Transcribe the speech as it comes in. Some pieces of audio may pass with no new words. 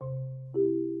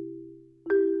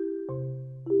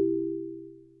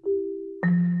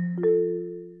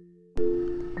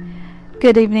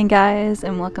Good evening, guys,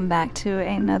 and welcome back to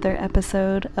another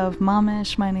episode of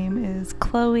Momish. My name is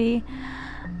Chloe.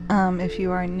 If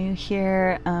you are new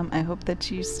here, I hope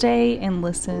that you stay and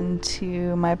listen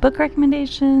to my book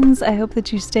recommendations. I hope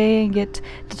that you stay and get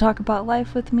to talk about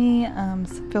life with me. So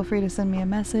feel free to send me a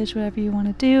message, whatever you want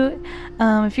to do.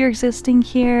 If you're existing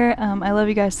here, I love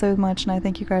you guys so much, and I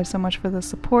thank you guys so much for the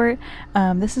support.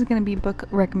 This is going to be book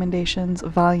recommendations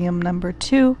volume number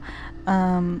 2.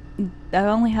 I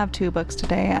only have 2 books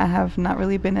today. I have not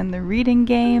really been in the reading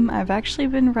game. I've actually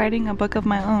been writing a book of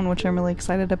my own, which I'm really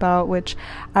excited about, which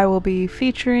I will be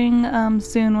featuring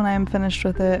soon when I'm finished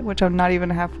with it, which I'm not even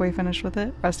halfway finished with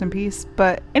it. Rest in peace.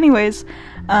 But anyways,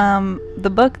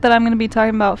 the book that I'm going to be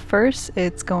talking about first,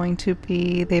 it's going to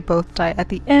be They Both Die at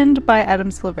the End by Adam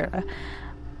Silvera.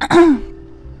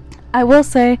 I will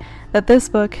say that this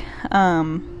book,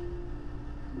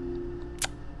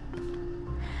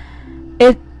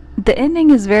 the ending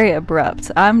is very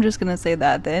abrupt. I'm just gonna say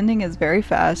that. The ending is very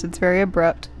fast. It's very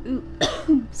abrupt.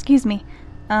 Excuse me.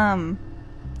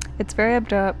 It's very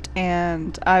abrupt,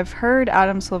 and I've heard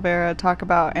Adam Silvera talk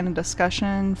about in a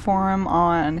discussion forum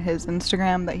on his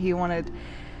Instagram that he wanted,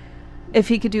 if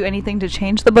he could do anything to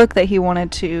change the book, that he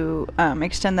wanted to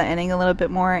extend the ending a little bit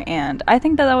more, and I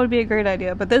think that that would be a great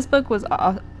idea. But this book was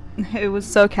it was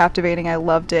so captivating. I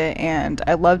loved it, and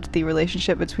I loved the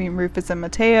relationship between Rufus and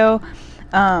Mateo.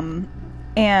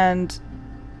 And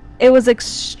it was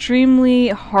extremely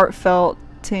heartfelt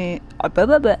I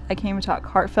can't even talk.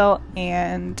 Heartfelt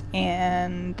and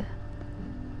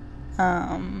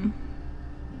I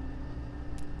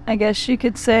guess you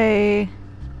could say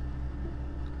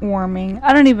warming.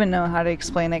 I don't even know how to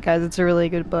explain it, guys. It's a really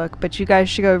good book, but you guys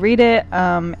should go read it.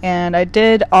 And I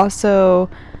did also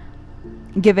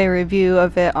give a review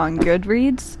of it on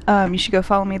Goodreads. You should go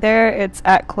follow me there. It's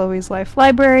at Chloe's Life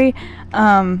Library.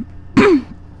 And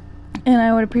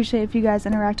I would appreciate if you guys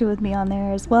interacted with me on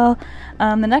there as well.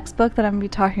 The next book that I'm going to be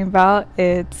talking about,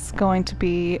 it's going to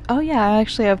be... Oh yeah, I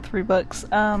actually have 3 books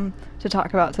to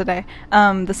talk about today.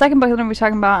 The second book that I'm going to be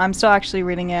talking about, I'm still actually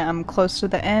reading it. I'm close to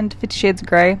the end, 50 Shades of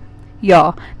Grey.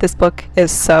 Y'all, this book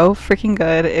is so freaking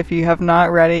good. If you have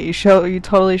not read it, you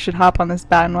totally should hop on this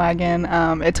bandwagon.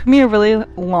 It took me a really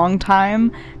long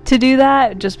time to do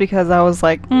that, just because I was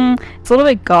like, it's a little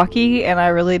bit gawky, and I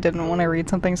really didn't want to read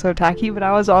something so tacky, but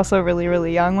I was also really,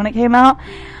 really young when it came out.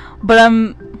 But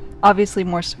I'm obviously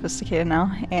more sophisticated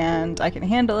now, and I can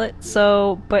handle it.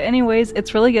 But anyways,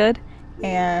 it's really good,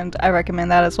 and I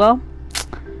recommend that as well.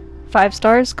 5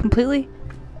 stars, completely.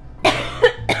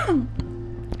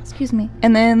 Excuse me.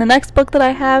 And then the next book that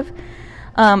I have,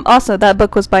 also that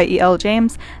book was by E.L.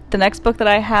 James. The next book that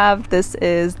I have, this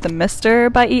is The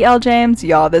Mister by E.L. James.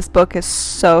 Y'all, this book is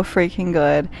so freaking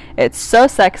good. It's so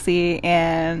sexy,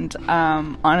 and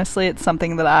honestly, it's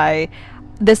something that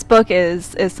this book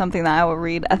is something that I will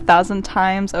read 1,000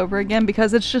 times over again,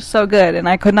 because it's just so good, and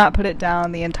I could not put it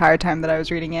down the entire time that I was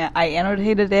reading it. I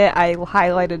annotated it, I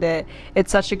highlighted it.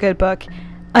 It's such a good book.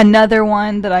 Another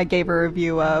one that I gave a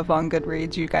review of on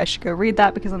Goodreads. You guys should go read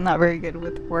that, because I'm not very good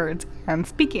with words and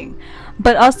speaking.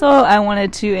 But also, I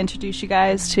wanted to introduce you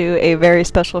guys to a very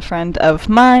special friend of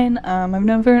mine. I've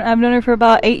known her for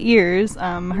about 8 years.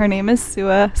 Her name is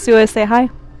Sua. Sua, say hi.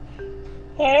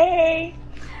 Hey.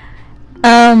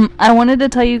 I wanted to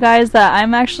tell you guys that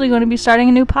I'm actually going to be starting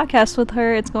a new podcast with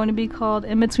her. It's going to be called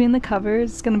In Between the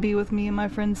Covers. It's going to be with me and my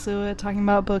friend Sua talking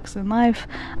about books and life.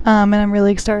 And I'm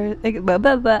really excited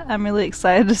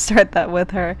to start that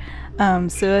with her.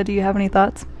 Sua, do you have any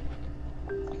thoughts?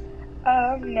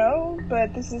 No,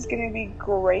 but this is going to be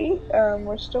great.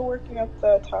 We're still working up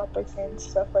the topics and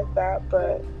stuff like that,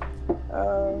 but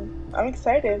I'm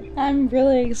excited. I'm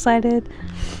really excited.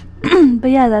 But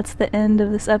yeah, that's the end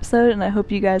of this episode, and I hope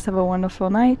you guys have a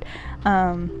wonderful night.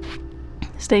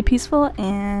 Stay peaceful,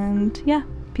 and yeah,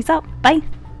 peace out. Bye.